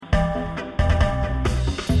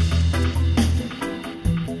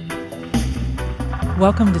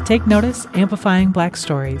Welcome to Take Notice, Amplifying Black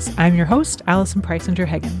Stories. I'm your host, Allison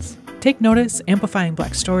Preisinger-Higgins. Take Notice, Amplifying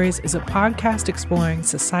Black Stories is a podcast exploring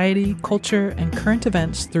society, culture, and current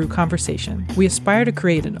events through conversation. We aspire to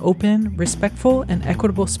create an open, respectful, and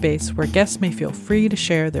equitable space where guests may feel free to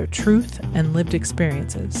share their truth and lived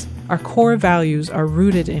experiences. Our core values are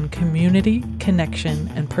rooted in community, connection,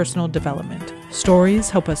 and personal development. Stories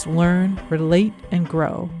help us learn, relate, and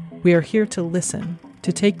grow. We are here to listen,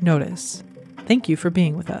 to take notice. Thank you for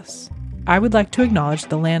being with us. I would like to acknowledge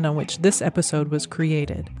the land on which this episode was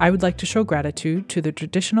created. I would like to show gratitude to the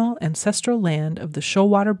traditional ancestral land of the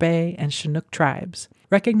Shoalwater Bay and Chinook tribes,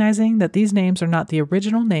 recognizing that these names are not the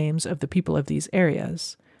original names of the people of these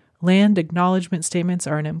areas. Land acknowledgement statements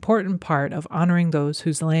are an important part of honoring those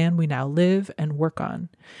whose land we now live and work on.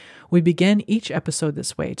 We begin each episode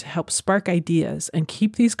this way to help spark ideas and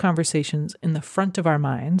keep these conversations in the front of our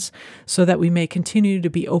minds so that we may continue to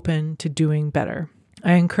be open to doing better.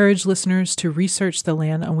 I encourage listeners to research the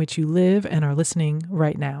land on which you live and are listening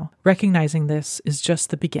right now. Recognizing this is just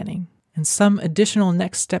the beginning. And some additional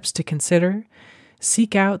next steps to consider: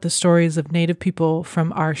 seek out the stories of Native people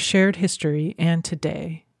from our shared history and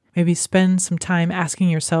today. Maybe spend some time asking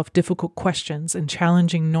yourself difficult questions and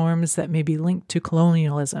challenging norms that may be linked to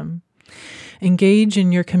colonialism. Engage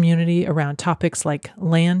in your community around topics like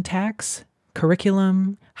land tax,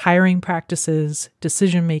 curriculum, hiring practices,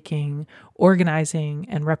 decision-making, organizing,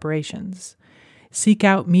 and reparations. Seek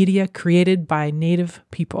out media created by Native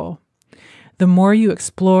people. The more you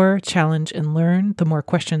explore, challenge, and learn, the more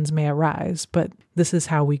questions may arise, but this is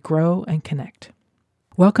how we grow and connect.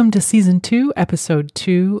 Welcome to Season 2, Episode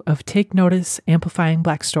 2 of Take Notice, Amplifying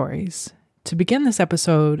Black Stories. To begin this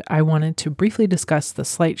episode, I wanted to briefly discuss the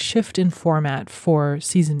slight shift in format for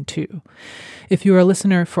Season 2. If you are a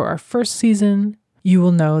listener for our first season, you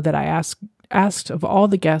will know that I asked of all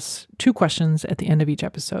the guests 2 questions at the end of each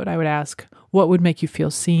episode. I would ask, what would make you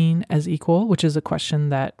feel seen as equal, which is a question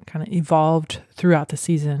that kind of evolved throughout the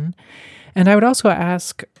season. And I would also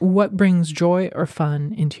ask, what brings joy or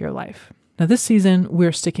fun into your life? Now, this season,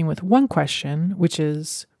 we're sticking with one question, which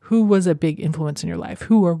is, who was a big influence in your life?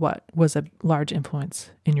 Who or what was a large influence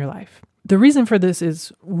in your life? The reason for this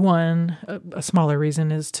is, one, a smaller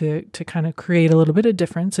reason is to kind of create a little bit of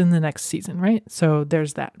difference in the next season, right? So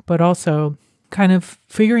there's that. But also kind of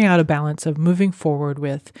figuring out a balance of moving forward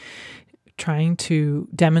with trying to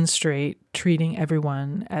demonstrate treating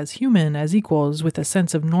everyone as human, as equals, with a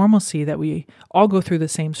sense of normalcy that we all go through the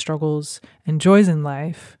same struggles and joys in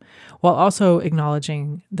life, while also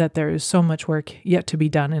acknowledging that there is so much work yet to be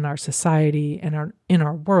done in our society and in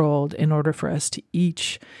our world in order for us to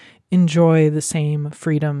each enjoy the same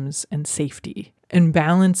freedoms and safety. And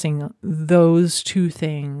balancing those 2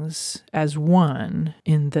 things as one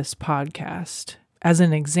in this podcast. As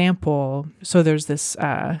an example, so there's this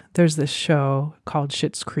show called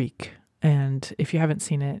Schitt's Creek, and if you haven't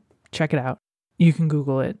seen it, check it out. You can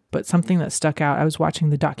Google it. But something that stuck out, I was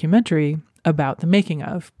watching the documentary about the making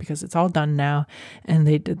of, because it's all done now, and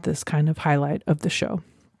they did this kind of highlight of the show.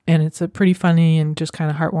 And it's a pretty funny and just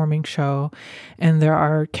kind of heartwarming show. And there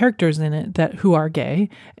are characters in it who are gay,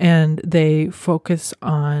 and they focus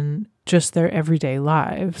on just their everyday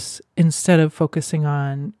lives instead of focusing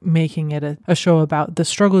on making it a show about the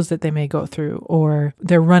struggles that they may go through or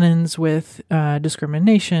their run-ins with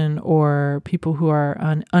discrimination or people who are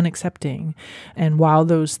unaccepting. And while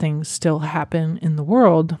those things still happen in the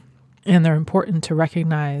world, and they're important to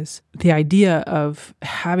recognize, the idea of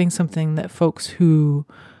having something that folks who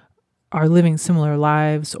are living similar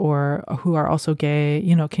lives or who are also gay,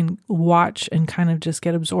 can watch and kind of just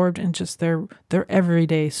get absorbed in just their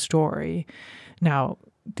everyday story. Now,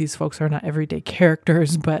 these folks are not everyday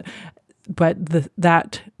characters, but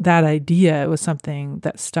that idea was something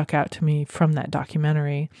that stuck out to me from that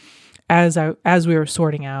documentary as we were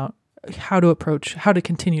sorting out how to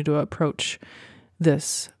continue to approach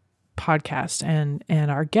this podcast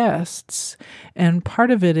and our guests. And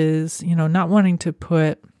part of it is, not wanting to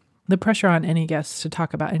put the pressure on any guests to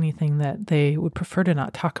talk about anything that they would prefer to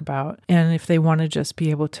not talk about. And if they want to just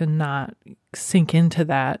be able to not sink into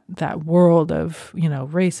that world of,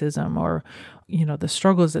 racism or, the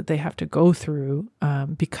struggles that they have to go through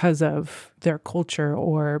because of their culture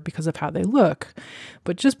or because of how they look,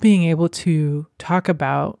 but just being able to talk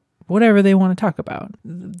about whatever they want to talk about,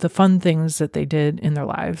 the fun things that they did in their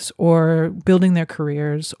lives or building their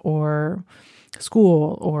careers or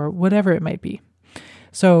school or whatever it might be.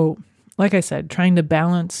 So, like I said, trying to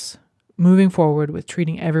balance moving forward with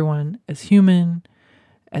treating everyone as human,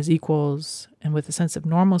 as equals and with a sense of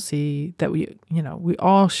normalcy, that we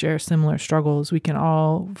all share similar struggles. We can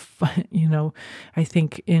all, I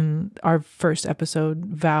think in our first episode,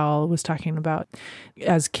 Val was talking about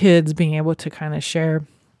as kids being able to kind of share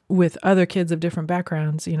with other kids of different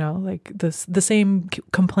backgrounds, like the same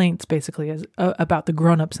complaints basically as about the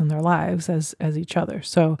grownups in their lives as each other.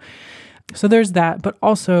 So there's that, but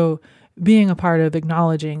also being a part of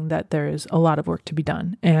acknowledging that there is a lot of work to be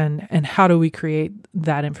done, and how do we create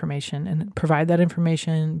that information and provide that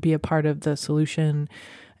information, be a part of the solution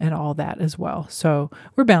and all that as well. So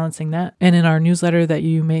we're balancing that. And in our newsletter that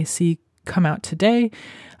you may see come out today,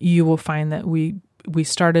 you will find that we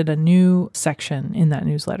started a new section in that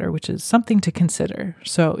newsletter, which is something to consider.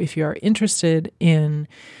 So if you're interested in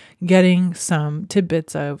getting some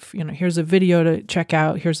tidbits of, here's a video to check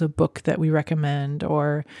out, here's a book that we recommend,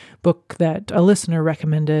 or book that a listener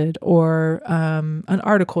recommended, or an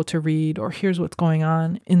article to read, or here's what's going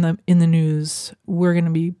on in the news, we're going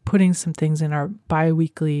to be putting some things in our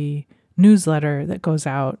bi-weekly newsletter that goes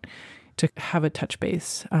out to have a touch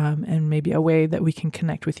base, and maybe a way that we can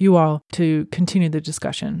connect with you all to continue the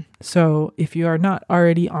discussion. So if you are not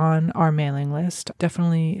already on our mailing list,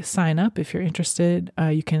 definitely sign up if you're interested.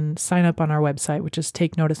 You can sign up on our website, which is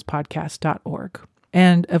takenoticepodcast.org.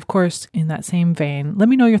 And of course, in that same vein, let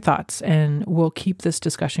me know your thoughts and we'll keep this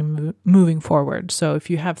discussion moving forward. So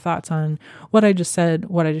if you have thoughts on what I just said,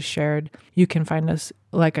 what I just shared, you can find us,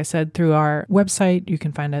 like I said, through our website. You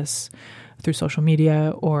can find us through social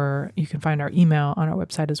media, or you can find our email on our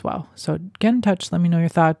website as well. So get in touch, let me know your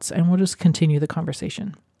thoughts, and we'll just continue the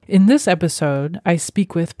conversation. In this episode, I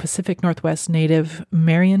speak with Pacific Northwest native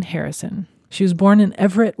Marian Harrison. She was born in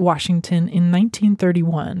Everett, Washington in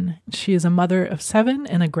 1931. She is a mother of 7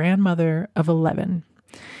 and a grandmother of 11.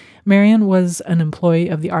 Marian was an employee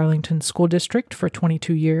of the Arlington School District for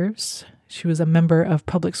 22 years. She was a member of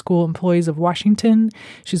Public School Employees of Washington.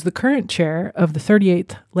 She's the current chair of the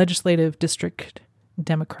 38th Legislative District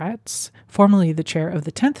Democrats, formerly the chair of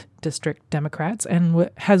the 10th District Democrats, and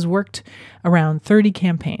has worked around 30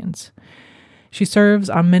 campaigns. She serves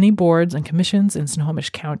on many boards and commissions in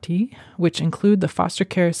Snohomish County, which include the Foster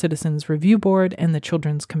Care Citizens Review Board and the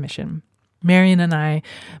Children's Commission. Marian and I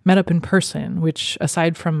met up in person, which,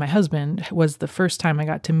 aside from my husband, was the first time I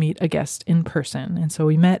got to meet a guest in person. And so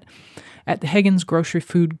we met at the Higgins Grocery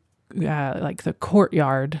Food, like the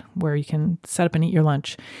courtyard where you can set up and eat your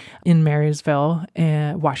lunch in Marysville,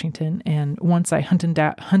 Washington. And once I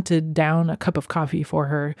hunted down a cup of coffee for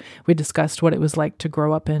her, we discussed what it was like to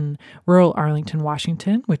grow up in rural Arlington,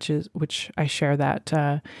 Washington, which I share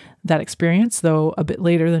that experience, though a bit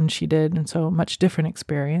later than she did, and so a much different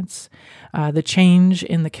experience. The change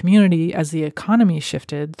in the community as the economy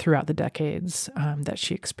shifted throughout the decades that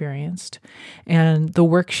she experienced, and the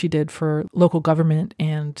work she did for local government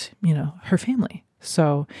and, her family.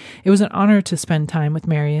 So it was an honor to spend time with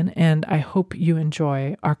Marian, and I hope you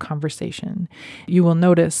enjoy our conversation. You will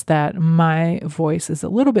notice that my voice is a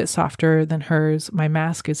little bit softer than hers. My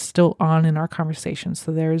mask is still on in our conversation,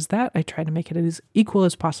 so there is that. I try to make it as equal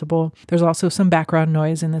as possible. There's also some background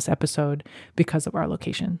noise in this episode because of our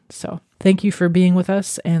location. So thank you for being with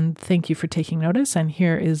us, and thank you for taking notice. And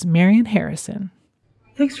here is Marian Harrison.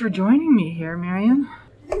 Thanks for joining me here, Marian.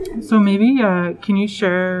 So maybe can you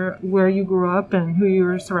share where you grew up and who you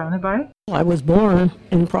were surrounded by? I was born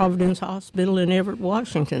in Providence Hospital in Everett,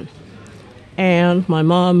 Washington. And my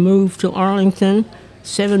mom moved to Arlington,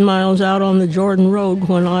 7 miles out on the Jordan Road,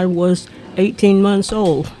 when I was 18 months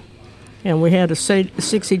old. And we had a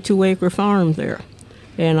 62-acre farm there.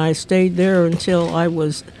 And I stayed there until I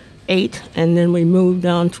was 8, and then we moved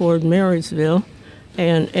down toward Marysville,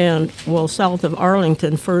 and south of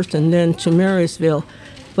Arlington first, and then to Marysville.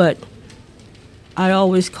 But I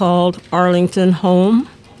always called Arlington home,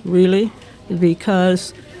 really,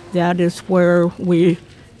 because that is where we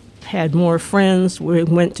had more friends. We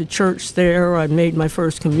went to church there. I made my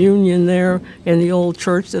first communion there in the old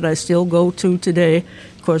church that I still go to today.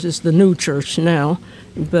 Of course, it's the new church now.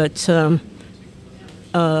 But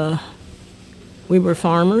we were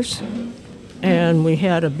farmers, and we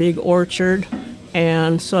had a big orchard.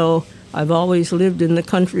 And so I've always lived in the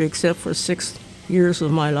country except for 6 years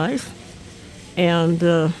of my life. And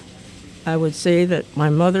I would say that my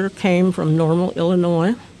mother came from Normal,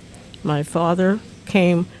 Illinois. My father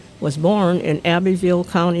was born in Abbeville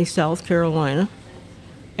County, South Carolina.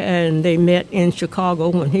 And they met in Chicago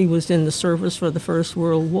when he was in the service for the First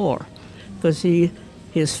World War, because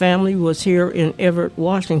his family was here in Everett,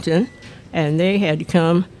 Washington, and they had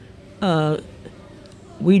come.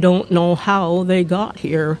 We don't know how they got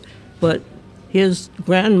here, but his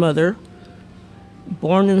grandmother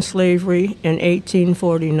born in slavery in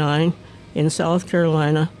 1849 in South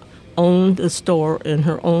Carolina, owned a store in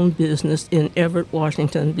her own business in Everett,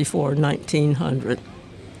 Washington before 1900.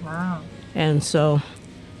 Wow. And so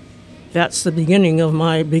that's the beginning of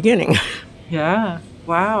my beginning. Yeah.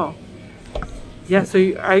 Wow. Yeah, so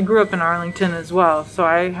I grew up in Arlington as well, so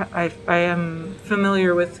I am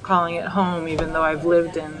familiar with calling it home, even though I've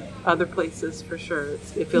lived in other places for sure.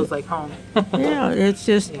 It feels like home. Yeah, it's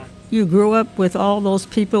just, Yeah. you grew up with all those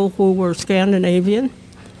people who were Scandinavian,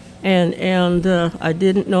 and I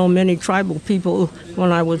didn't know many tribal people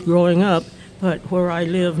when I was growing up, but where I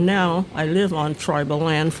live now, I live on tribal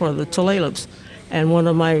land for the Tulalibs, and one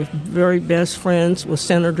of my very best friends was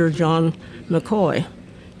Senator John McCoy,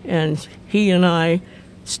 and he and I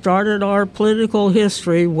started our political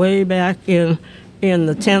history way back in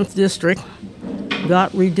the 10th district,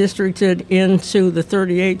 got redistricted into the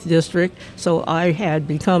 38th district, so I had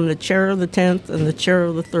become the chair of the 10th and the chair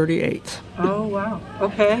of the 38th. Oh, wow.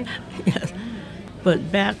 Okay. Yes. But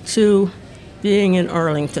back to being in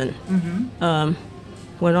Arlington.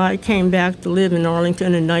 When I came back to live in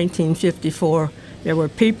Arlington in 1954, there were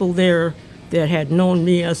people there that had known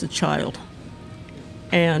me as a child.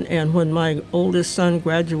 And when my oldest son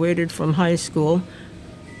graduated from high school,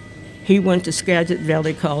 he went to Skagit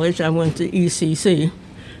Valley College. I went to ECC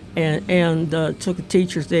and took a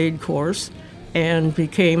teacher's aide course and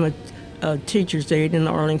became a teacher's aide in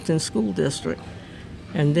the Arlington School District.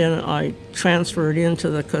 And then I transferred into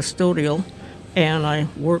the custodial, and I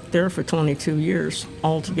worked there for 22 years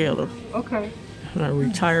altogether. Okay. And I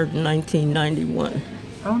retired in 1991.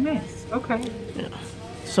 Oh, nice. Okay. Yeah.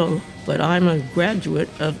 So, but I'm a graduate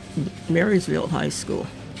of Marysville High School.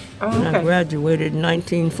 Oh, And I okay. graduated in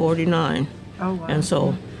 1949. Oh, wow. And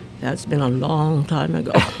so that's been a long time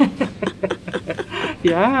ago.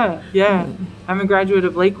 Yeah, yeah. I'm a graduate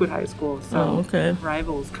of Lakewood High School, so Oh, okay.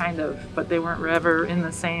 rivals, kind of, but they weren't ever in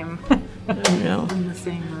the same Yeah. in the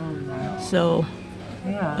same room. No. So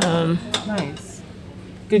Yeah. Nice.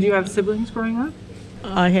 Did you have siblings growing up?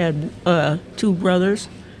 I had two brothers,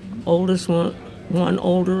 oldest one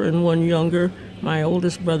older and one younger. My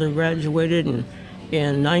oldest brother graduated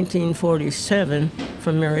in 1947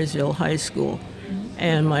 from Marysville High School.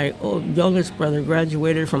 And my youngest brother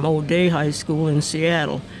graduated from O'Day High School in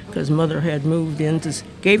Seattle because mother had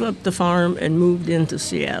gave up the farm and moved into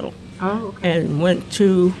Seattle. Oh, okay. And went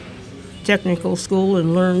to technical school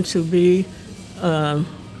and learned to be a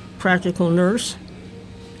practical nurse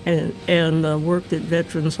and worked at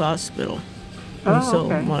Veterans Hospital. And Oh, so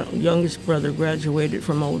okay. my youngest brother graduated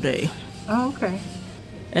from O'Day. Oh, okay.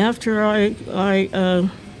 After I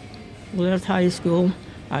left high school,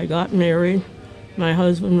 I got married. My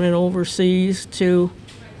husband went overseas to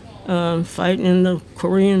fight in the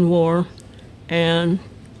Korean War, and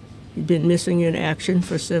he'd been missing in action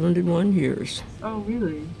for 71 years. Oh,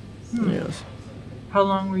 really? Yes, How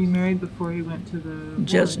long were you married before he went to the war?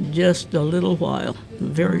 just a little while, a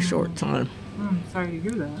very short time. Sorry to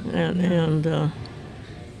hear that. And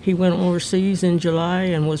he went overseas in July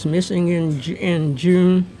and was missing in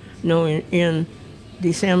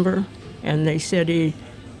December, and they said he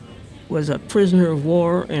was a prisoner of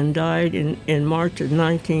war and died in March of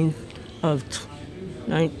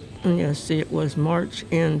it was March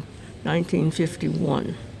in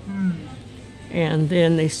 1951. And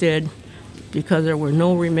then they said, because there were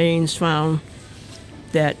no remains found,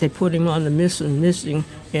 that they put him on the missing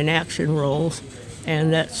in action rolls,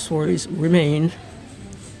 and that's where he's remained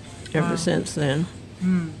ever since then.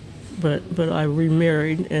 But I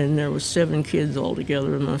remarried, and there was 7 kids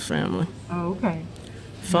altogether in my family. Oh, okay.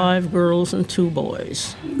 5 girls and 2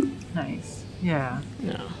 boys. Nice. Yeah.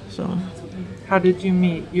 Yeah, so How did you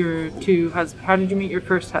meet your How did you meet your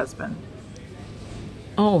first husband?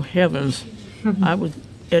 oh heavens,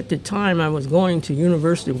 at the time I was going to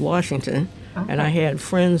University of Washington, and I had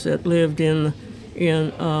friends that lived in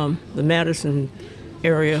the Madison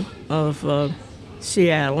area of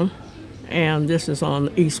Seattle, and this is on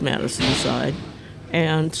the East Madison side,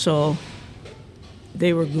 and so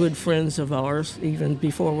they were good friends of ours even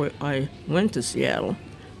before I went to Seattle,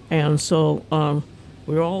 and so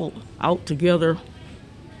we were all out together.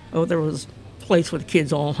 Oh, there was a place where the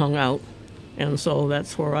kids all hung out, and so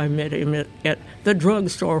that's where I met him at the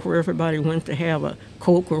drugstore where everybody went to have a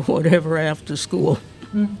Coke or whatever after school.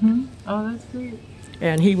 Oh, that's great.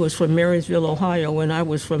 And he was from Marysville, Ohio, and I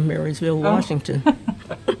was from Marysville, Washington.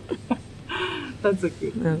 That's a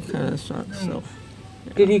good. That kind of sucks. So.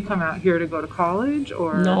 Did he come out here to go to college,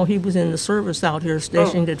 or? No, he was in the service out here,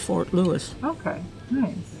 stationed at Fort Lewis. Okay,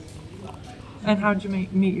 nice. And how'd you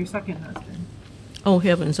meet your second husband? Oh,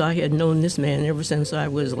 heavens, I had known this man ever since I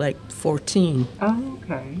was like 14, Oh,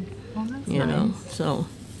 okay. Well, that's you nice. know, so,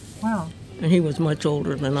 Wow. and he was much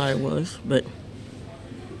older than I was, but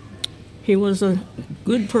he was a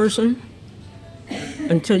good person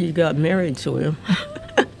until you got married to him.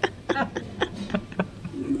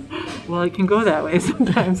 Well, it can go that way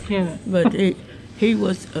sometimes, can't it? But he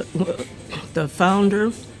was the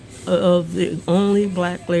founder of the only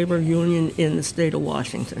black labor union in the state of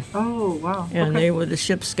Washington. Oh, wow. And okay. they were the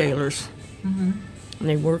ship scalers. And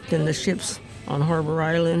they worked in the ships on Harbor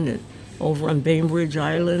Island and over on Bainbridge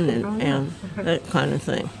Island and that kind of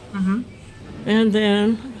thing. And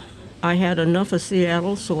then I had enough of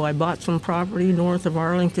Seattle, so I bought some property north of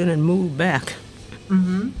Arlington and moved back.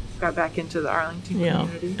 Got back into the Arlington Yeah,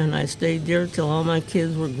 community. and I stayed there till all my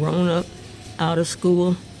kids were grown up, out of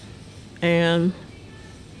school, and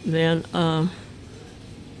then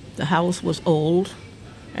the house was old,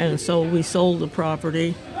 and so we sold the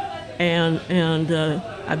property, and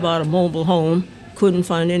I bought a mobile home. Couldn't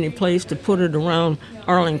find any place to put it around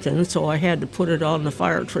Arlington, so I had to put it on the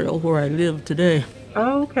fire trail where I live today.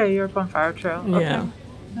 Oh, okay. You're up on Fire Trail. Okay. Yeah.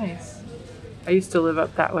 Nice. I used to live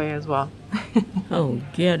up that way as well. Oh,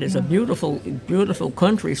 yeah, it's a beautiful, beautiful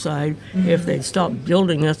countryside if they'd stop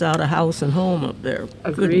building us out of house and home up there.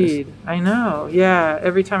 Agreed. Goodness. I know. Yeah.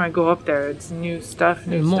 Every time I go up there, it's new stuff,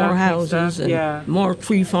 new And stuff, more new houses stuff. and Yeah. more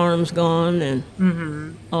tree farms gone and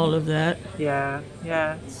all of that. Yeah.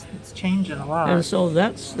 Yeah. It's changing a lot. And so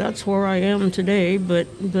that's where I am today. But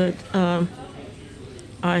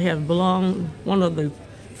I have belonged. One of the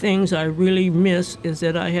things I really miss is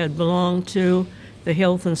that I had belonged to the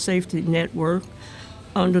Health and Safety Network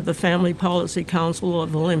under the Family Policy Council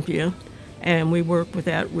of Olympia, and we work with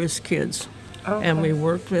at-risk kids. Okay. And we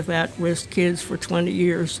worked with at-risk kids for 20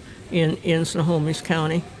 years in Snohomish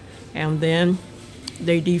County. And then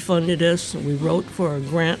they defunded us. We wrote for a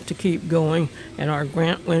grant to keep going, and our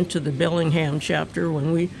grant went to the Bellingham chapter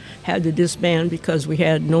when we had to disband because we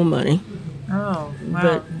had no money. Oh,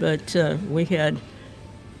 wow. But we had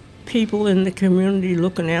people in the community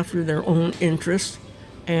looking after their own interests,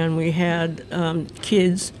 and we had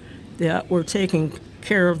kids that were taking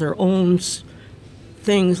care of their own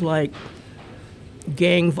things like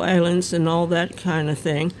gang violence and all that kind of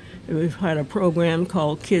thing. We've had a program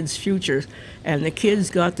called Kids Futures, and the kids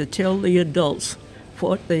got to tell the adults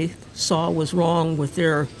what they saw was wrong with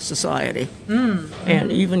their society.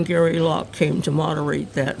 And even Gary Locke came to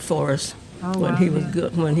moderate that for us when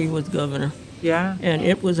he was governor. Yeah. And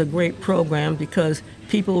it was a great program because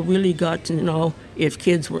people really got to know if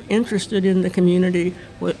kids were interested in the community,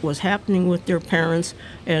 what was happening with their parents,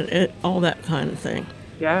 and all that kind of thing.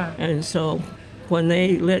 Yeah. And so when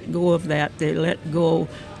they let go of that, they let go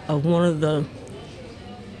of one of the,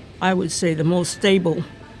 I would say, the most stable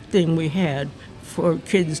thing we had for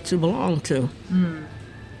kids to belong to. You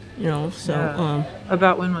know, so Yeah.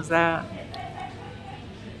 About when was that?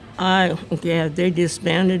 they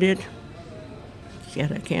disbanded it.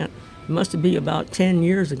 Yet I can't. It must be about 10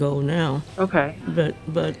 years ago now. Okay. But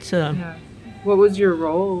Yeah. What was your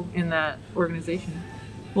role in that organization?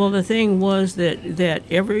 well, the thing was that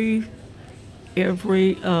every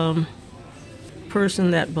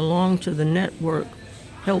person that belonged to the network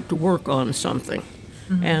helped work on something,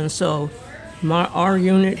 and so our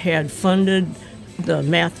unit had funded the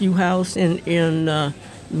Matthew House in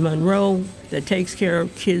Monroe that takes care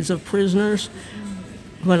of kids of prisoners.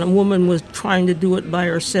 When a woman was trying to do it by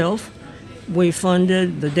herself, we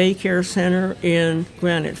funded the daycare center in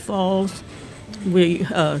Granite Falls. We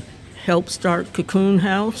helped start Cocoon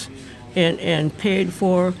House and paid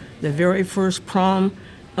for the very first prom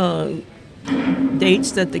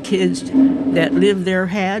dates that the kids that lived there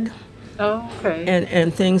had, Oh, okay.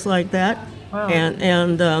 and things like that. Wow.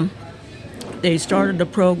 And they started a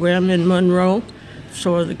program in Monroe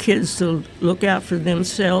for the kids to look after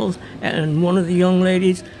themselves. And one of the young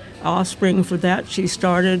ladies, offspring for that, she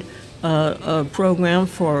started a program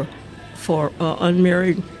for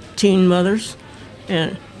unmarried teen mothers,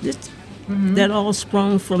 and that all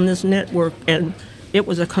sprung from this network. And it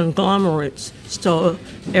was a conglomerate, so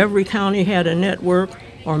every county had a network,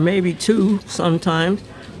 or maybe two sometimes,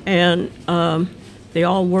 and they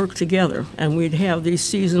all worked together. And we'd have these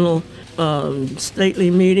seasonal stately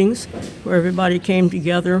meetings where everybody came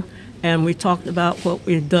together, and we talked about what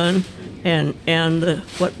we'd done and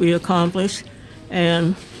what we accomplished.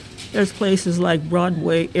 And there's places like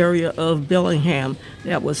Broadway area of Bellingham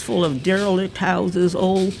that was full of derelict houses,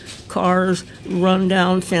 old cars,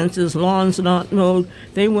 run-down fences, lawns not mowed.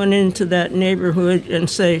 They went into that neighborhood and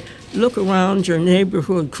say, look around your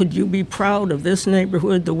neighborhood. Could you be proud of this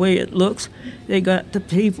neighborhood the way it looks? They got the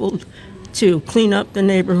people to clean up the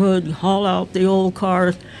neighborhood, haul out the old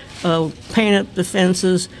cars, paint up the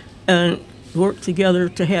fences, and work together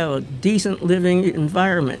to have a decent living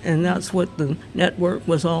environment. And that's what the network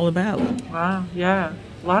was all about. Wow, yeah.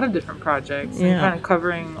 A lot of different projects and Yeah. kind of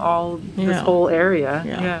covering all this Yeah. whole area.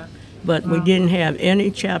 Yeah. Yeah. But we didn't have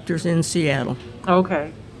any chapters in Seattle.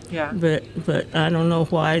 Okay. Yeah. But I don't know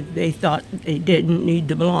why they thought they didn't need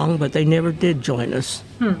to belong, but they never did join us.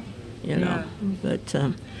 You know. But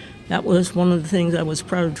that was one of the things I was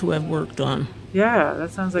proud to have worked on. Yeah,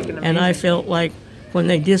 that sounds like an amazing. And I felt like when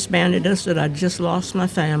they disbanded us that I just lost my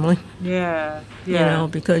family. Yeah. You Yeah. know,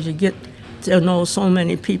 because you get to know so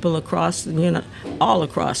many people across, all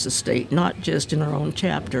across the state, not just in our own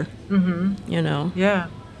chapter. You know. Yeah.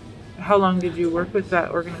 How long did you work with that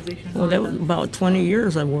organization? Well, that was about 20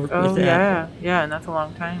 years I worked Oh, with that. yeah. Yeah, and that's a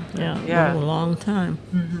long time. Yeah, Yeah. a long time.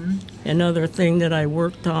 Another thing that I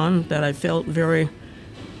worked on that I felt very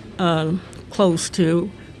close to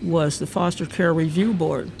was the Foster Care Review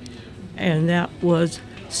Board. And that was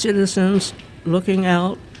citizens looking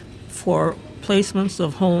out for placements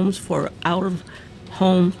of homes for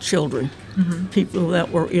out-of-home children, people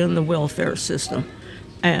that were in the welfare system,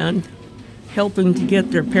 and helping to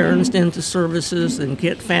get their parents into services and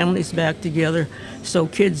get families back together so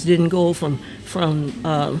kids didn't go from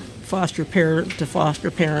foster parent to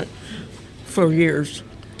foster parent for years.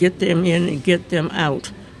 Get them in and get them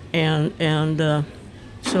out. And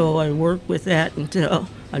so I worked with that until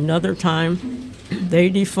another time they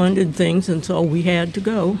defunded things until we had to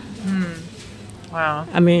go. Wow.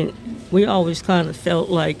 I mean, we always kind of felt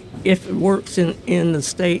like if it works in the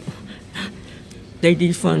state, they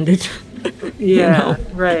defund it. Yeah. know.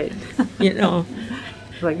 Right. You know,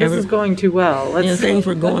 Like, this is going too well. you know, Let's. things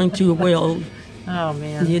were going too well. Oh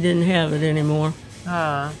man. You didn't have it anymore.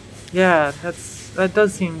 Yeah. That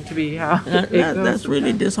does seem to be how it goes. That's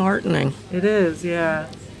really disheartening. It is. Yeah.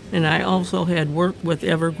 And I also had worked with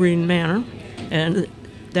Evergreen Manor, and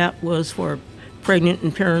that was for pregnant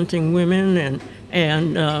and parenting women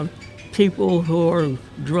and people who are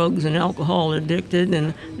drugs and alcohol addicted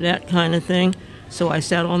and that kind of thing. So I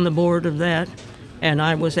sat on the board of that, and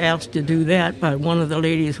I was asked to do that by one of the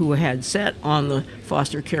ladies who had sat on the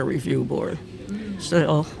Foster Care Review Board.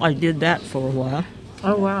 So I did that for a while.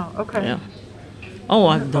 Oh wow. Okay. Yeah. Oh,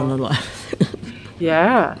 I've done a lot.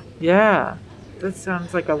 Yeah. Yeah. That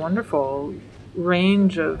sounds like a wonderful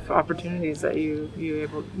range of opportunities that you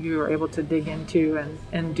were able to dig into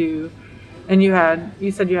and do. And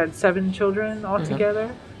you said you had 7 children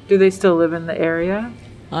altogether. Do they still live in the area?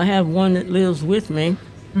 I have one that lives with me,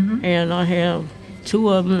 and I have 2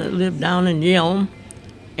 of them that live down in Yelm,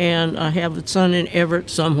 and I have a son in Everett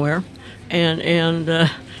somewhere, and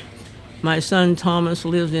my son Thomas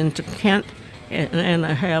lives in Kent, and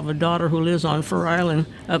I have a daughter who lives on Fur Island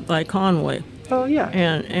up by Conway, Oh yeah.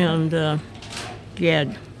 and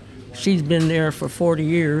yeah, she's been there for 40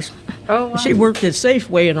 years. Oh wow. She worked at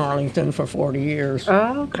Safeway in Arlington for 40 years.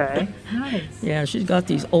 Oh okay. Nice. Yeah, she's got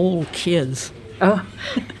these old kids. Oh.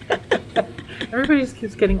 Everybody just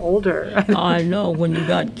keeps getting older. I know, when you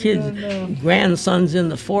got kids, grandsons in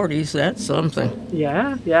the 40s, that's something.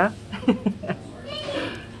 Yeah. Yeah.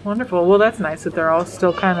 Wonderful. Well, that's nice that they're all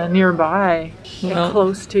still kind of nearby, and Well,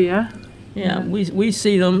 close to you. Yeah, we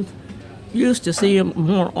see them, used to see them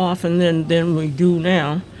more often than we do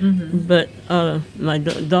now. But my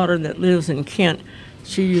daughter that lives in Kent,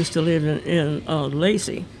 she used to live in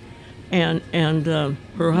Lacey, and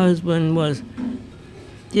her husband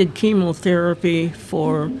did chemotherapy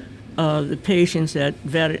for the patients at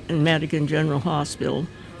Madigan General Hospital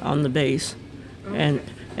on the base, and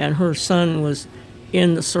her son was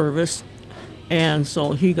in the service, and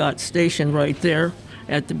so he got stationed right there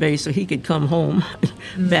at the base so he could come home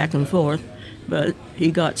back and forth. But he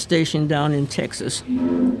got stationed down in Texas,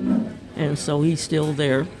 and so he's still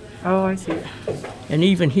there. Oh, I see. And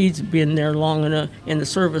even he's been there long enough, in the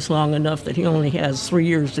service long enough, that he only has 3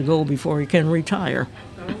 years to go before he can retire.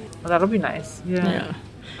 Well, that'll be nice. Yeah.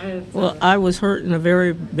 Well, I was hurt in a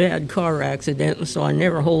very bad car accident, and so I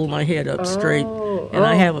never hold my head up straight. And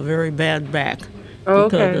I have a very bad back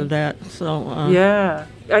because of that. So yeah,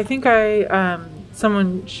 I think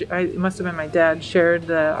someone, it must have been my dad, shared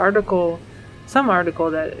the article, some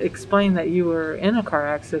article that explained that you were in a car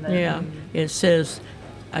accident. Yeah, it says,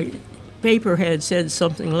 paper had said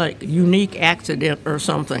something like unique accident or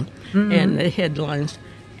something, and the headlines.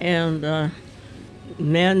 And a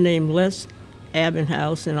man named Les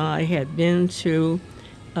Abbenhouse and I had been to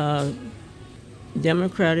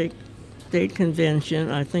Democratic State Convention.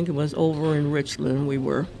 I think it was over in Richland we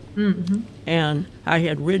were. And I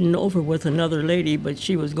had ridden over with another lady, but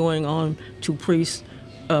she was going on to Priest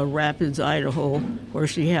Rapids, Idaho, where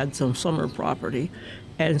she had some summer property.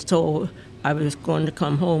 And so I was going to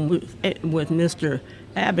come home with Mr.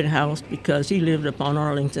 Abbenhouse because he lived up on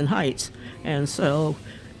Arlington Heights. And so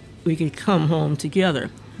we could come home together.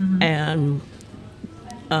 And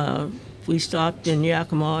we stopped in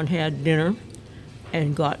Yakima and had dinner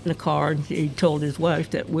and got in the car. And he told his wife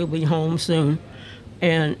that we'll be home soon.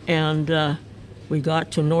 And we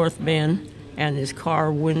got to North Bend, and his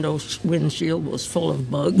car windshield was full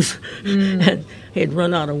of bugs. And he'd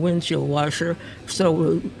run out of windshield washer. So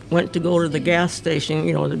we went to go to the gas station,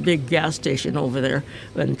 the big gas station over there,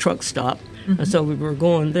 and truck stop. And so we were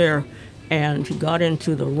going there, and he got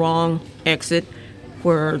into the wrong exit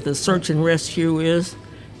where the search and rescue is.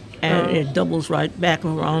 And it doubles right back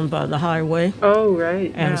around by the highway. Oh,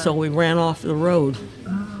 right. And so we ran off the road.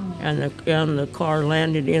 And the car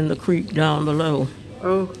landed in the creek down below.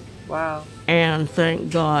 Oh, wow. And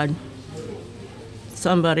thank God,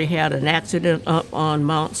 somebody had an accident up on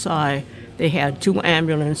Mount Si. They had 2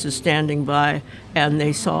 ambulances standing by, and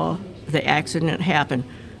they saw the accident happen.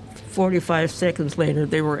 45 seconds later,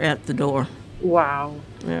 they were at the door. Wow.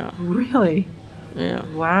 Yeah. Really? Yeah.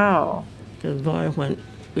 Wow. Because when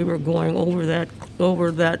we were going over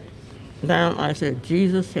that down, I said,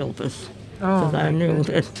 Jesus, help us. Because I knew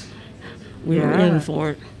that we were in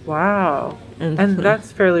for it. Wow. And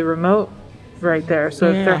that's fairly remote right there. So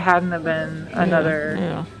if there hadn't have been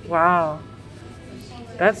another... Wow.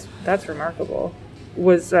 That's remarkable.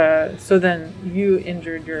 So then you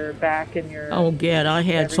injured your back and your... Oh, Gad, I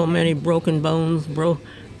had so many broken bones,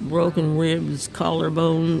 broken ribs,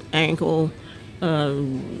 collarbone, ankle,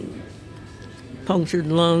 punctured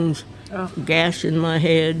lungs, gash in my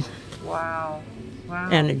head. Wow.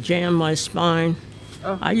 And it jammed my spine.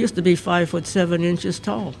 Oh. I used to be 5'7"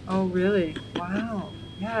 tall. Oh, really? Wow.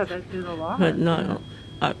 Yeah, that did a lot. But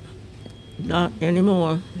not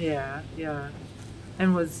anymore. Yeah.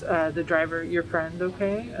 And was the driver your friend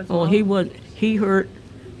okay as well? Oh, he hurt.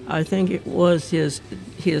 I think it was his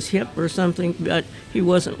hip or something, but he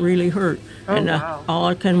wasn't really hurt. Oh, and wow. All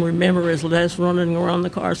I can remember is Les running around the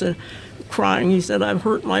car, crying. He said, "I've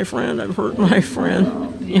hurt my friend. I've hurt my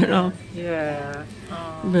friend." Yeah.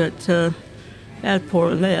 But that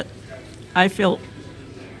poor lad, I felt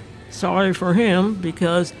sorry for him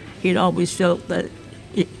because he'd always felt that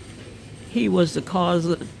he was the cause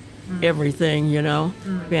of everything,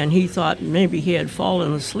 and he thought maybe he had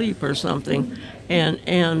fallen asleep or something,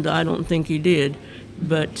 and I don't think he did.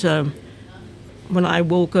 But when I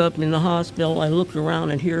woke up in the hospital, I looked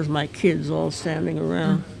around and here's my kids all standing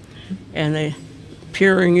around, and they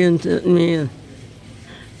peering into me, and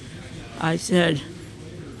I said,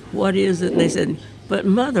 "What is it?" And they said, "But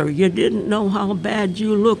Mother, you didn't know how bad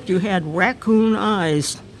you looked. You had raccoon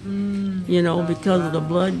eyes." Because of the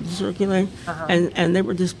blood circulating. And they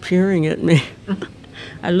were just peering at me.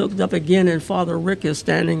 I looked up again, and Father Rick is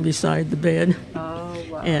standing beside the bed. Oh,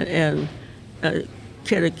 wow. And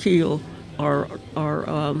Keta Keel,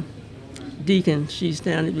 our deacon, she's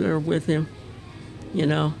standing there with him,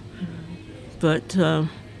 But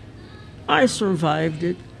I survived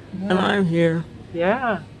it, and I'm here.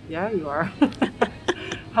 Yeah, you are.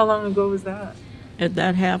 How long ago was that? And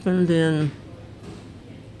that happened in...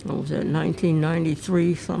 what was that,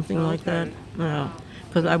 1993, something like that? Yeah,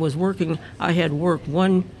 because I had worked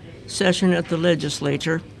one session at the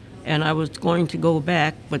legislature, and I was going to go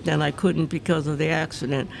back, but then I couldn't because of the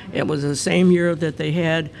accident. It was the same year that they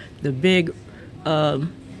had the big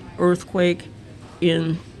earthquake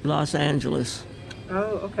in Los Angeles.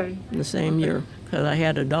 Oh, okay. The same year, because I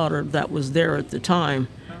had a daughter that was there at the time,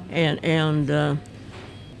 and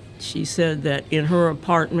she said that in her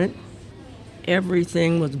apartment,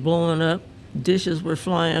 everything was blowing up. Dishes were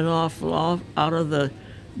flying off out of the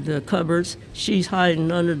cupboards. She's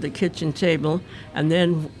hiding under the kitchen table, and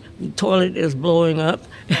then the toilet is blowing up.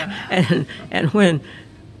 and when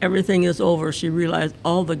everything is over, she realized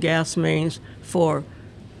all the gas mains for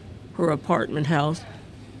her apartment house,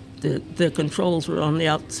 the controls were on the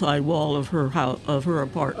outside wall of her house, of her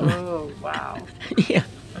apartment. Oh, wow. Yeah.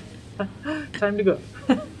 Time to go.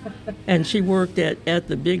 And she worked at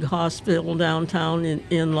the big hospital downtown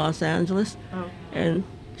in Los Angeles. Oh. And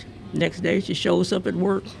next day she shows up at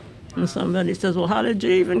work, and somebody says, "Well, how did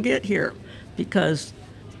you even get here?" Because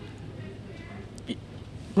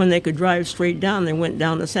when they could drive straight down, they went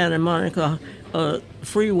down the Santa Monica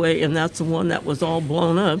freeway, and that's the one that was all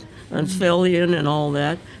blown up and fell in and all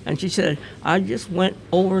that. And she said, "I just went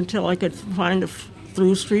over until I could find a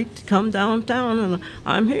through street to come downtown, and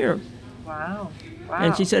I'm here." Wow.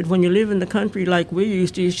 And she said, when you live in the country like we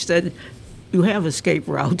used to, she said, you have escape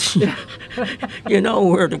routes. You know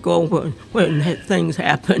where to go when things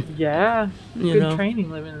happen. Yeah. You Good know?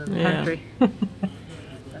 training living in the Yeah. country.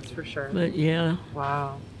 That's for sure. But yeah.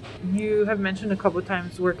 Wow. You have mentioned a couple of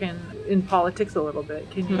times working in politics a little bit.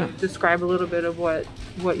 Can you Yeah. describe a little bit of what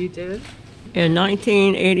you did? In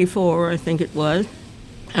 1984, I think it was,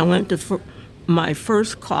 I went to my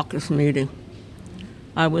first caucus meeting.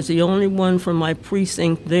 I was the only one from my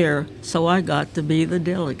precinct there, so I got to be the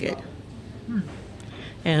delegate.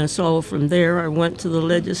 And so from there, I went to the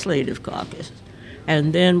legislative caucus.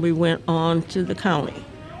 And then we went on to the county.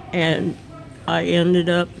 And I ended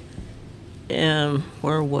up in,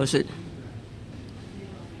 where was it?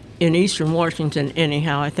 In eastern Washington,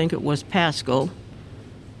 anyhow. I think it was Pasco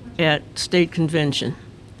at state convention.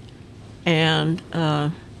 And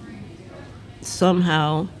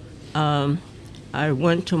somehow I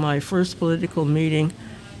went to my first political meeting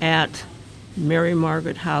at Mary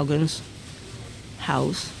Margaret Haugen's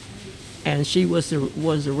house, and she was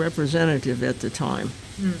a representative at the time.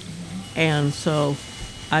 Mm-hmm. And so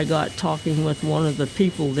I got talking with one of the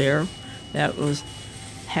people there that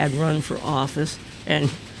had run for office,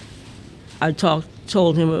 and I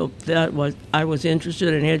told him that I was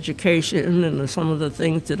interested in education and some of the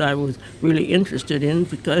things that I was really interested in,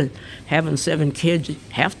 because having 7 kids, you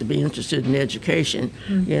have to be interested in education,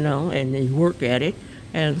 you know, and you work at it.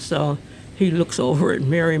 And so he looks over at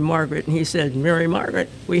Mary Margaret and he said, "Mary Margaret,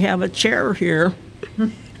 we have a chair here."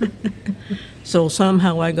 So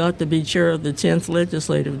somehow I got to be chair of the 10th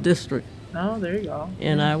Legislative District. Oh, there you go.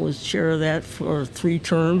 And I was chair of that for 3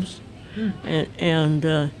 terms. And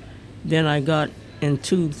then I got in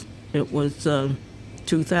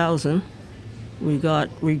 2000, we got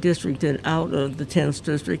redistricted out of the 10th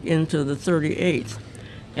district into the 38th.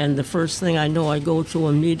 And the first thing I know, I go to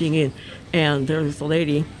a meeting and there's a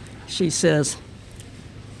lady, she says,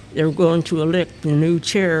 they're going to elect a new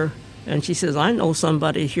chair. And she says, "I know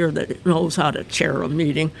somebody here that knows how to chair a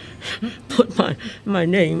meeting." Put my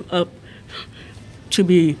name up to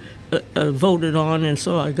be voted on, and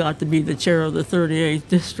so I got to be the chair of the 38th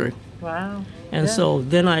district. Wow. And Yeah. so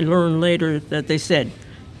then I learned later that they said,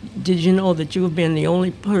 "Did you know that you have been the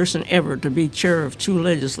only person ever to be chair of 2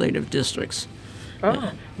 legislative districts?"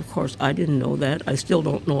 Oh. Of course, I didn't know that. I still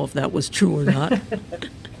don't know if that was true or not.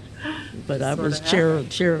 But I was chair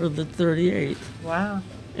of the 38th. Wow.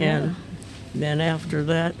 And then after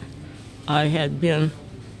that, I had been,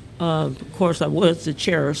 of course, I was the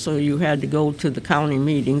chair, so you had to go to the county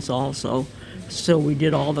meetings also. So we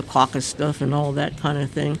did all the caucus stuff and all that kind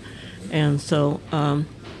of thing. And so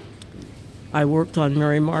I worked on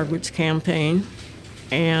Mary Margaret's campaign,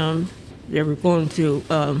 and they were going to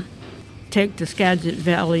take the Skagit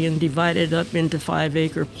Valley and divide it up into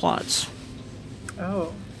 5-acre plots.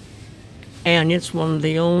 Oh. And it's one of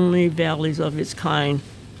the only valleys of its kind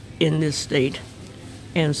in this state.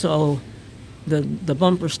 And so the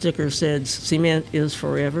bumper sticker said, "Cement is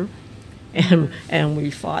forever." And we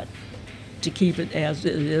fought to keep it as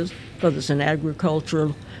it is, because it's an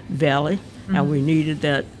agricultural valley, and we needed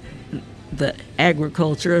the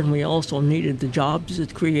agriculture, and we also needed the jobs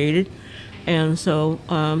it created. And so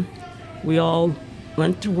we all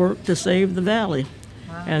went to work to save the valley.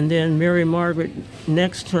 Wow. And then Mary Margaret,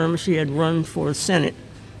 next term, she had run for Senate.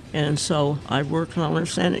 And so I worked on her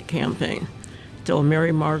Senate campaign. So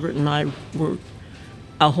Mary Margaret and I worked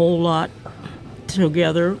a whole lot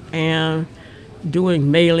together and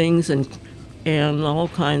doing mailings and all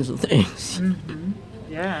kinds of things. Mm-hmm.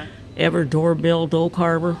 Yeah. Ever doorbelled Oak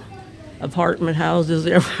Harbor, apartment houses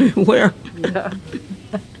everywhere. Yeah.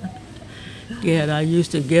 Yeah, I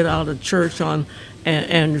used to get out of church and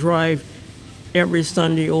drive every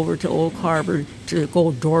Sunday over to Oak Harbor to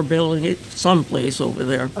go doorbelling it someplace over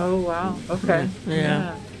there. Oh, wow. Okay.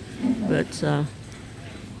 Yeah. But,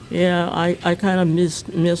 I kind of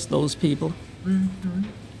miss those people. Mm-hmm.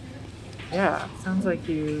 Yeah. Sounds like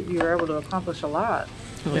you were able to accomplish a lot.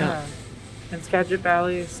 Oh, yeah. And Skagit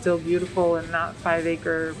Valley is still beautiful and not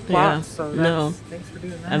 5-acre plots, so thanks for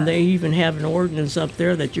doing that. And they even have an ordinance up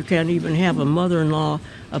there that you can't even have a mother-in-law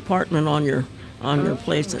apartment on your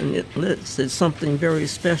place, and it's something very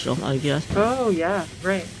special, I guess. Oh, yeah,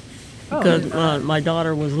 right. Because my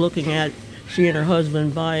daughter was looking at, she and her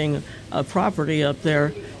husband buying a property up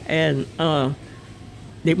there, and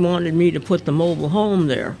they wanted me to put the mobile home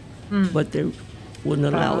there, but they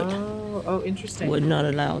wouldn't allow it. Oh, interesting. Would not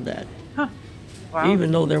allow that. Huh. Wow.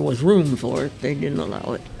 Even though there was room for it, they didn't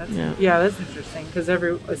allow it. That's interesting, because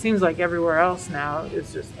it seems like everywhere else now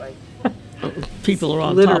is just like... people are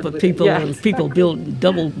on top of people, and people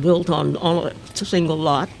built on a single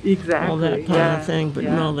lot. Exactly. All that kind of thing, but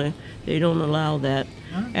no, they don't allow that.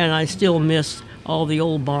 And I still miss all the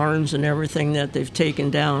old barns and everything that they've taken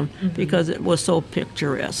down because it was so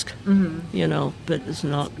picturesque, but it's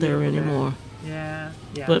not there anymore. Yeah.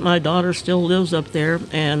 But my daughter still lives up there,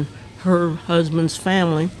 and her husband's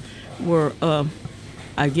family were,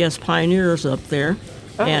 I guess, pioneers up there.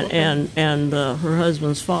 And her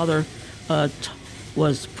husband's father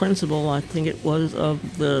was principal, I think it was,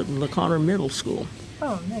 of the LeConner Middle School.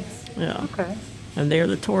 Oh, nice. Yeah. Okay. And they're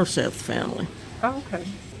the Torseth family. Oh, okay.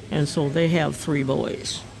 And so they have 3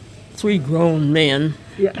 boys, 3 grown men.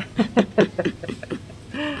 Yeah.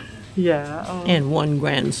 Yeah. Oh. And 1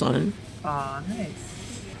 grandson. Oh, nice.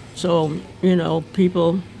 So,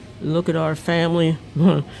 people look at our family.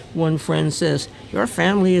 One friend says, "Your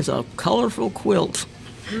family is a colorful quilt."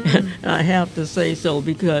 And I have to say so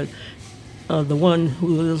because the one who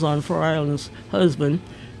lives on Far Island's husband,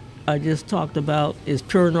 I just talked about, is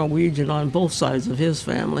pure Norwegian on both sides of his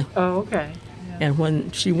family. Oh, okay. And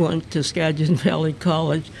when she went to Skagit Valley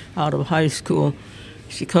College out of high school,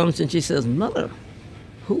 she comes and she says, "Mother,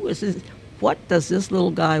 who is this? What does this little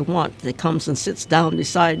guy want that comes and sits down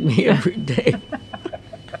beside me every day?"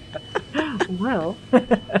 Well,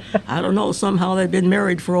 I don't know. Somehow they've been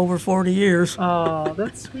married for over 40 years. Oh,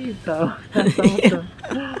 that's sweet, though. That's awesome.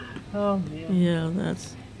 Oh, man. Yeah,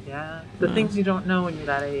 that's... Yeah, the things you don't know when you're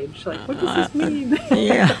that age. Like, what does this mean?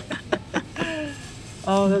 Yeah.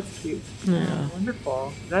 Oh, that's cute. Yeah. Oh,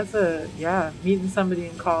 wonderful. That's meeting somebody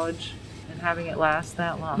in college and having it last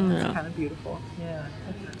that long. That's kind of beautiful. Yeah.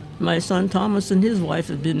 My son Thomas and his wife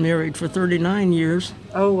have been married for 39 years.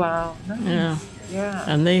 Oh, wow. Nice. Yeah. Yeah.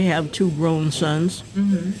 And they have 2 grown sons.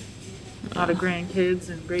 Mm-hmm. A lot of grandkids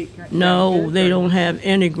and great-grandkids. No, they don't have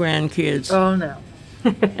any grandkids. Oh, no.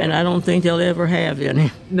 And I don't think they'll ever have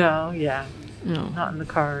any. No, yeah. No. Not in the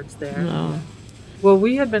cards there. No. Well,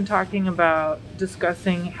 we had been talking about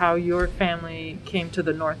discussing how your family came to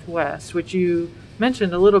the Northwest, which you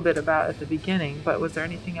mentioned a little bit about at the beginning, but was there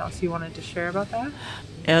anything else you wanted to share about that?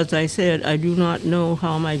 As I said, I do not know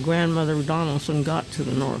how my grandmother Donaldson got to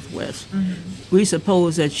the Northwest. Mm-hmm. We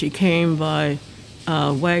suppose that she came by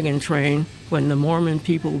wagon train when the Mormon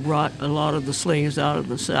people brought a lot of the slaves out of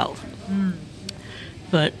the South. Mm.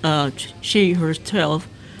 But she herself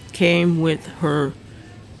came with her,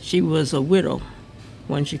 she was a widow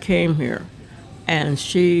when she came here, and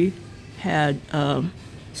she had a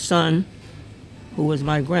son who was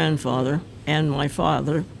my grandfather and my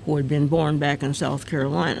father, who had been born back in South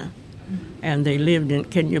Carolina. And they lived in,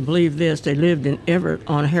 can you believe this, they lived in Everett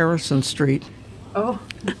on Harrison Street. Oh.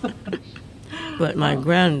 But my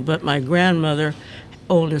grandmother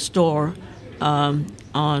owned a store on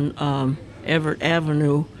Everett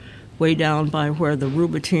Avenue, way down by where the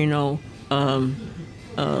Rubatino,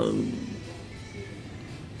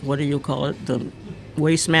 what do you call it, the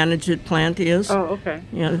waste management plant is. Oh, okay.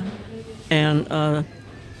 Yeah. And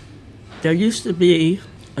there used to be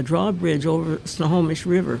a drawbridge over Snohomish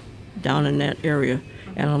River down in that area,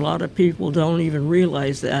 and a lot of people don't even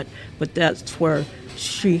realize that, but that's where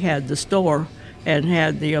she had the store and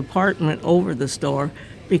had the apartment over the store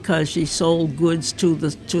because she sold goods to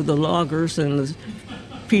the loggers and the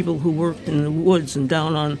people who worked in the woods and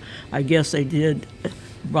down on, I guess they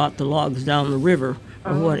brought the logs down the river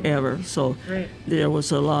or whatever. So there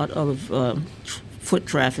was a lot of foot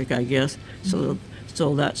traffic, I guess. So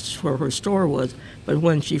that's where her store was. But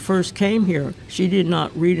when she first came here, she did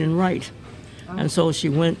not read and write. And so she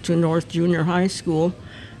went to North Junior High School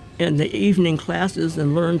in the evening classes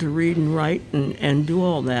and learned to read and write and do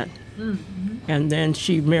all that. Mm-hmm. And then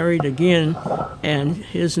she married again, and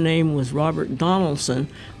his name was Robert Donaldson,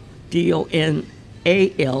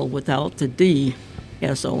 D-O-N-A-L without the D,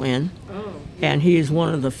 S-O-N. Oh. And he is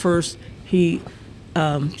one of the first, she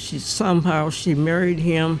married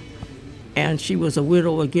him, and she was a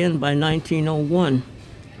widow again by 1901.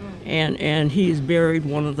 And he is buried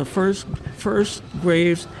one of the first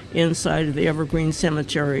graves inside of the Evergreen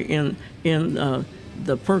Cemetery in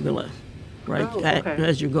the pergola, right,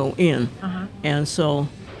 as you go in. Uh-huh. And so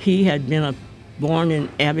he had been born in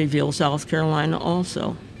Abbeville, South Carolina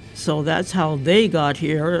also. So that's how they got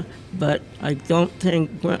here, but I don't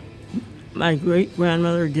think my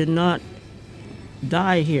great-grandmother did not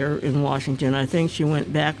die here in Washington. I think she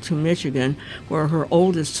went back to Michigan, where her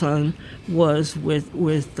oldest son was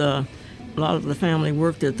with a lot of the family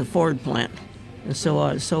worked at the Ford plant, and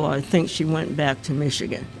so I think she went back to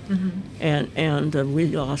Michigan. Mm-hmm. And we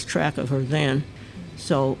lost track of her then,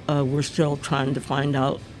 so we're still trying to find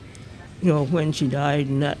out, when she died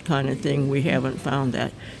and that kind of thing. We haven't found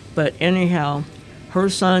that, but anyhow, her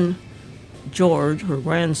son George, her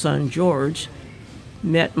grandson George,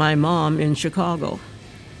 met my mom in Chicago.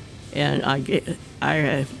 And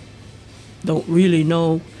I don't really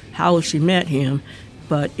know how she met him,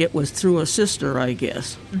 but it was through a sister, I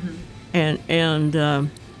guess.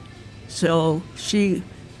 So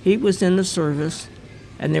he was in the service,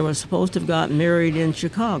 and they were supposed to have gotten married in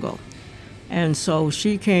Chicago. And so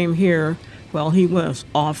she came here while he was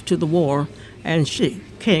off to the war, and she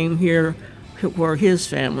came here where his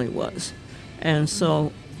family was. And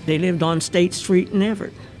so they lived on State Street in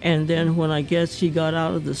Everett. And then when I guess she got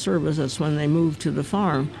out of the service, that's when they moved to the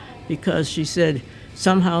farm, because she said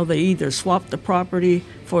somehow they either swapped the property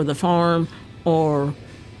for the farm or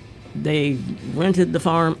they rented the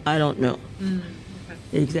farm. I don't know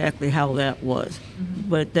exactly how that was,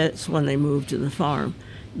 but that's when they moved to the farm.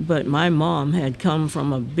 But my mom had come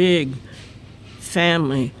from a big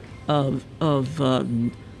family of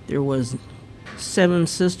there was 7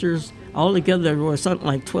 sisters. Altogether, there were something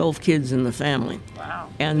like 12 kids in the family. Wow.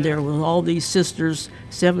 And there were all these sisters,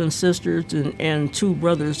 7 sisters and 2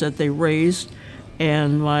 brothers that they raised.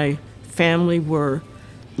 And my family were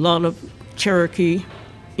a lot of Cherokee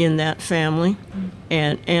in that family.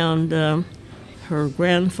 And her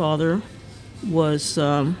grandfather was,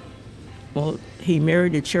 he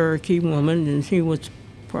married a Cherokee woman, and he was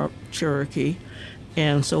Cherokee.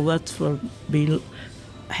 And so that's what we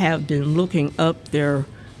have been looking up their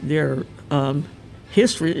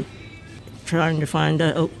history, trying to find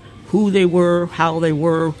out who they were, how they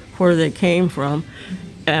were, where they came from.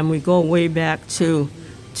 And we go way back to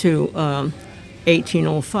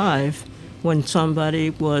 1805, when somebody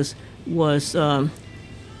was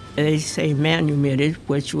they say manumitted,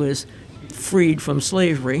 which was freed from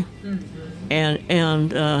slavery.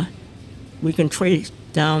 And we can trace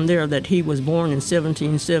down there that he was born in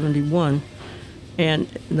 1771, and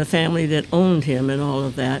the family that owned him and all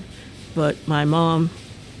of that. But my mom's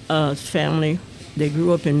family, they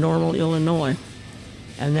grew up in Normal, Illinois,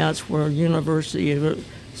 and that's where Illinois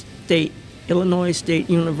State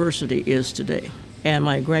University is today. And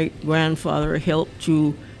my great-grandfather helped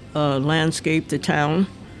to landscape the town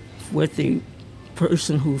with the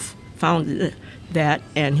person who founded that,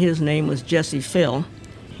 and his name was Jesse Fell.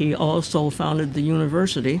 He also founded the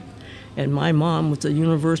university, and my mom was a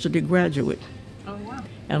university graduate. Oh, wow.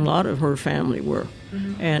 And a lot of her family were.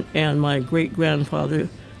 And my great-grandfather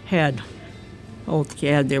had,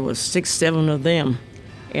 there was 6, 7 of them,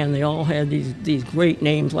 and they all had these great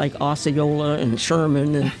names like Osceola and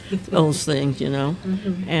Sherman and those things, you know.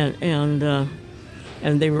 And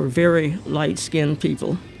they were very light-skinned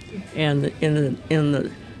people. And in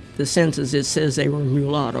the census it says they were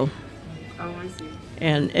mulatto. Oh, I see.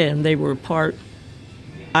 And they were part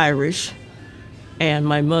Irish. And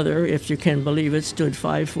my mother, if you can believe it, stood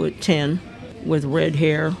 5'10", with red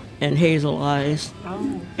hair and hazel eyes,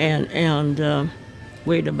 and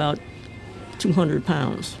weighed about 200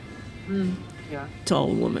 pounds. Yeah.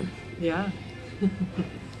 Tall woman. Yeah.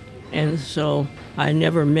 And so I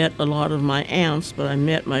never met a lot of my aunts, but I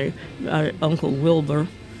met my Uncle Wilbur,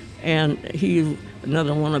 and he,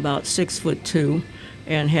 another one about 6'2",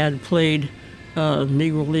 and had played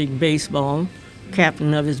Negro League baseball,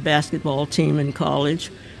 captain of his basketball team in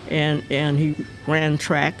college, and he ran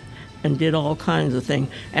track and did all kinds of things.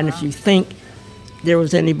 And if you think there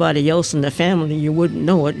was anybody else in the family, you wouldn't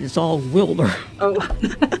know it. It's all Wilbur. Oh.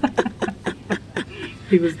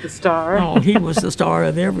 He was the star. Oh, he was the star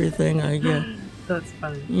of everything, I guess. That's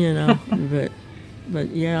funny. You know, but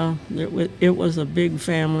yeah, it was a big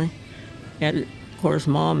family. And of course,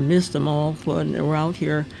 Mom missed them all when they were out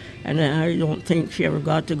here, and I don't think she ever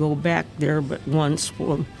got to go back there but once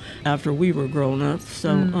after we were grown up.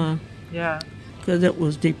 So, yeah, because it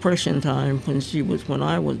was Depression time when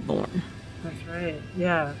I was born. That's right.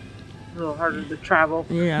 Yeah, a little harder to travel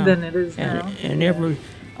than it is now. And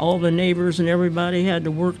all the neighbors and everybody had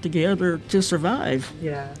to work together to survive.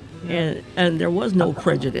 Yeah. And there was no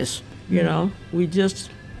prejudice. You know, we just,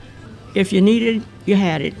 if you needed, you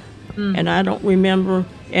had it. And I don't remember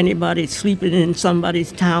anybody sleeping in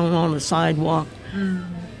somebody's town on the sidewalk.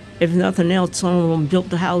 If nothing else, some of them built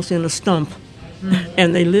the house in a stump,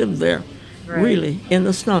 and they lived there, really, in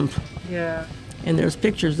the stump. Yeah. And there's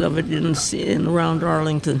pictures of it in around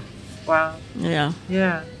Arlington. Wow. Yeah.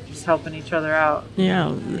 Yeah. Just helping each other out.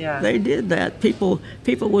 Yeah. They did that. People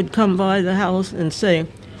would come by the house and say,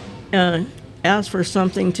 ask for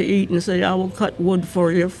something to eat and say, I will cut wood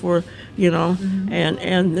for you,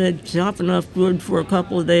 and they'd chop enough wood for a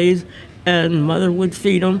couple of days, and Mother would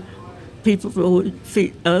feed them. People would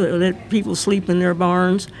let people sleep in their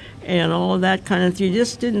barns and all of that kind of thing. You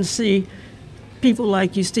just didn't see people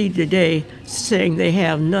like you see today saying they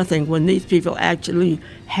have nothing when these people actually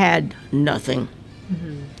had nothing.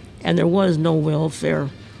 And there was no welfare.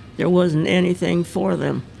 there wasn't anything for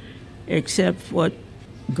them except what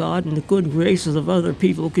God and the good graces of other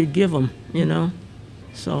people could give them, you know.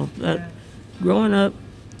 So that growing up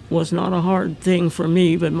was not a hard thing for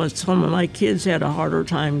me, but some of my kids had a harder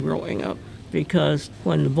time growing up because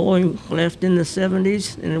when the Boeing left in the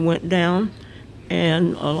 70s and it went down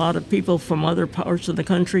and a lot of people from other parts of the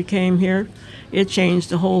country came here, it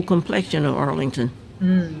changed the whole complexion of Arlington.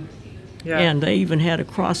 Yeah. And they even had a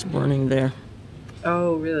cross burning there.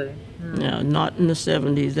 Oh, really? Yeah, not in the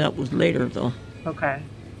 70s. That was later, though. Okay.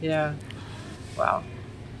 Yeah. Wow.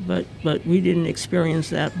 But we didn't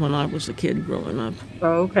experience that when I was a kid growing up.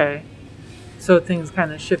 Oh, okay. So things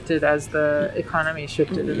kind of shifted as the economy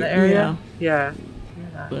shifted in the area? Yeah.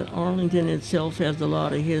 But Arlington itself has a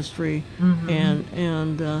lot of history,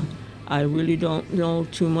 and I really don't know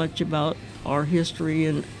too much about our history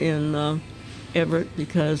in Everett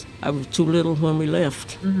because I was too little when we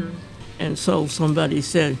left. And so somebody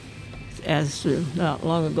said, asked not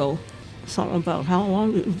long ago, something about how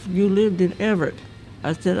long you lived in Everett.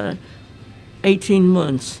 I said, 18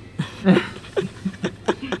 months.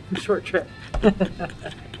 Short trip.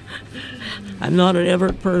 I'm not an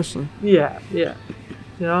Everett person. Yeah. You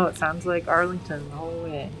know, it sounds like Arlington the whole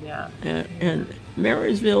way. Yeah. And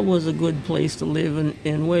Marysville was a good place to live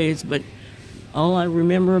in ways, but all I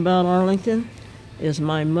remember about Arlington is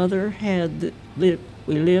my mother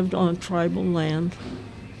we lived on tribal land.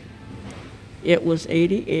 It was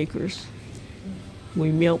 80 acres.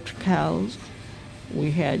 We milked cows.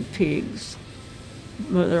 We had pigs.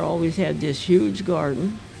 Mother always had this huge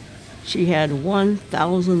garden. She had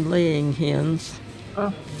 1,000 laying hens,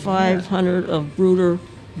 500 of brooder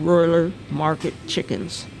broiler market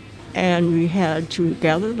chickens. And we had to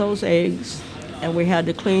gather those eggs, and we had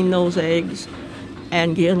to clean those eggs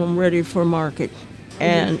and get them ready for market.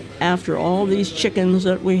 And after all these chickens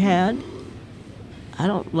that we had, I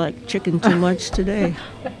don't like chicken too much today.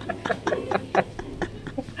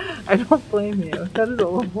 I don't blame you. That is a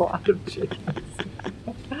lot of chickens.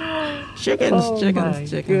 Chickens.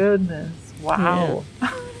 My goodness. Wow.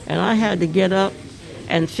 Yeah. And I had to get up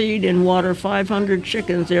and feed and water 500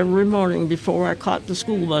 chickens every morning before I caught the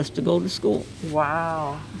school bus to go to school.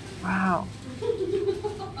 Wow.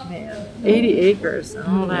 Man, 80 acres and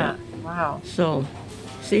all that. Wow. So,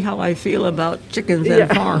 see how I feel about chickens and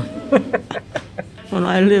farm. When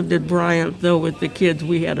I lived at Bryant, though, with the kids,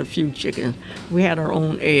 we had a few chickens. We had our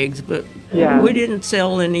own eggs, but we didn't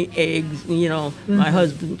sell any eggs. You know, my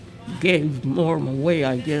husband gave more of them away,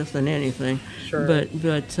 I guess, than anything. Sure. But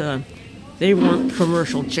they weren't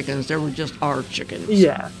commercial chickens. They were just our chickens.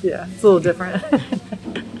 Yeah. It's a little different.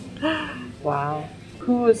 Wow.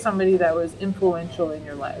 Who was somebody that was influential in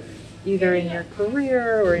your life, either in your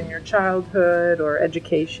career or in your childhood or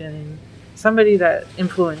education? Somebody that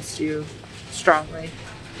influenced you strongly?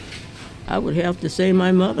 I would have to say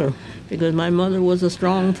my mother, because my mother was a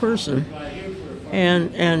strong person,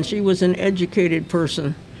 and she was an educated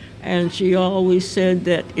person, and she always said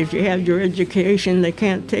that if you have your education, they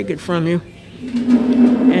can't take it from you.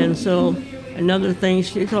 And so another thing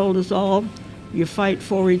she told us all, you fight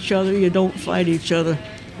for each other, you don't fight each other.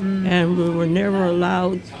 And we were never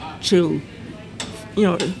allowed to, you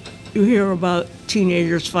know, you hear about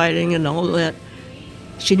teenagers fighting and all that.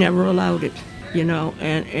 She never allowed it, you know,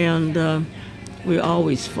 and we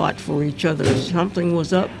always fought for each other. If something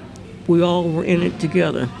was up, we all were in it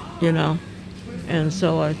together, you know. And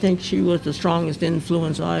so I think she was the strongest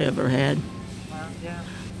influence I ever had. Wow,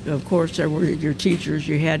 yeah. Of course, there were your teachers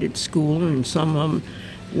you had at school, and some of them,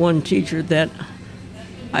 one teacher that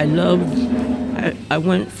I loved, I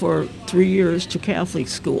went for 3 years to Catholic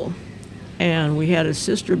school, and we had a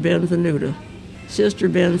Sister Benvenuta. Sister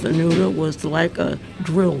Benvenuta was like a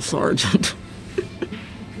drill sergeant,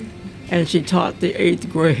 and she taught the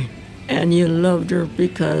 8th grade, and you loved her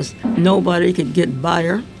because nobody could get by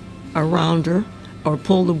her, around her, or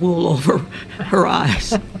pull the wool over her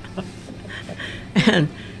eyes. And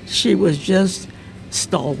she was just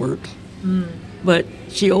stalwart. But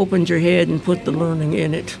she opened your head and put the learning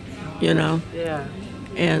in it, you know? Yeah.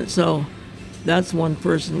 And so that's one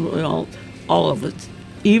person, all of us,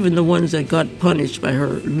 even the ones that got punished by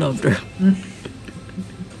her, loved her.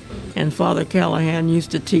 And Father Callahan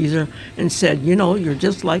used to tease her and said, you know, you're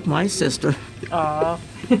just like my sister. Aw.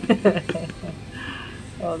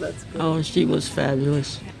 Oh, that's good. Oh, she was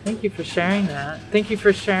fabulous. Thank you for sharing that. Thank you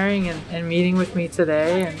for sharing and meeting with me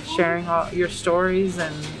today and sharing all your stories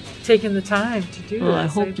and taking the time to do Well,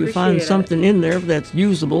 this. I hope you find something in there that's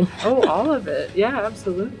usable. Oh, all of it. Yeah,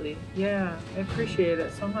 absolutely. Yeah, I appreciate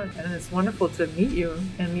it so much. And it's wonderful to meet you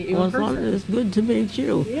and meet you in person. It's good to meet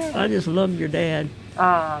you. Yeah. I just love your dad.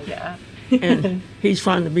 Yeah. And he's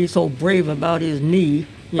trying to be so brave about his knee,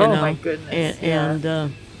 you know. Oh, my goodness.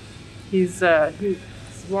 And he's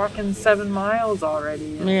walking 7 miles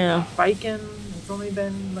already. And biking. It's only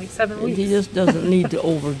been like 7 weeks. He just doesn't need to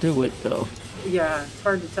overdo it, though. Yeah, it's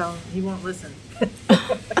hard to tell him. He won't listen.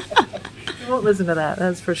 He won't listen to that,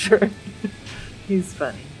 that's for sure. He's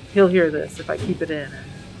funny. He'll hear this if I keep it in and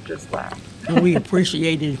just laugh. And we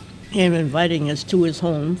appreciated him inviting us to his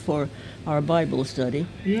home for our Bible study.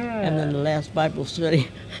 Yeah. And then the last Bible study,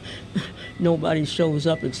 nobody shows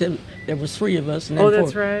up except there was 3 of us. And then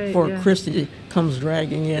that's right. Before Christy comes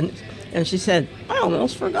dragging in, and she said, I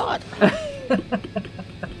almost forgot.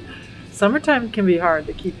 Summertime can be hard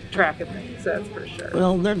to keep track of things, that's for sure.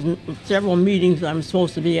 Well, there's several meetings I'm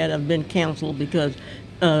supposed to be at have been canceled because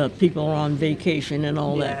people are on vacation and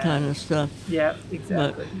all that kind of stuff. Yeah,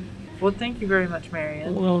 exactly. Well, thank you very much,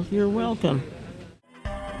 Marion. Well, you're welcome.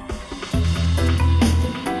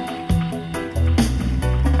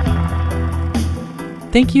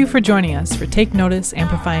 Thank you for joining us for Take Notice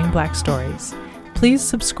Amplifying Black Stories. Please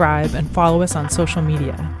subscribe and follow us on social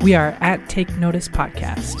media. We are at Take Notice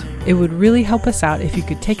Podcast. It would really help us out if you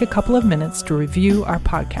could take a couple of minutes to review our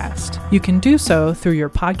podcast. You can do so through your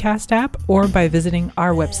podcast app or by visiting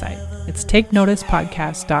our website. It's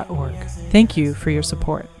takenoticepodcast.org. Thank you for your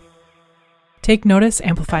support. Take Notice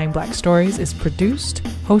Amplifying Black Stories is produced,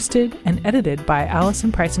 hosted, and edited by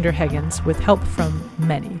Allison Preisinger Higgins with help from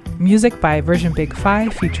many. Music by Version Big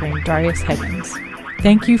 5 featuring Darius Higgins.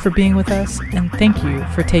 Thank you for being with us, and thank you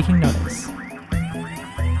for taking notice. Hear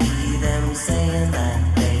them saying that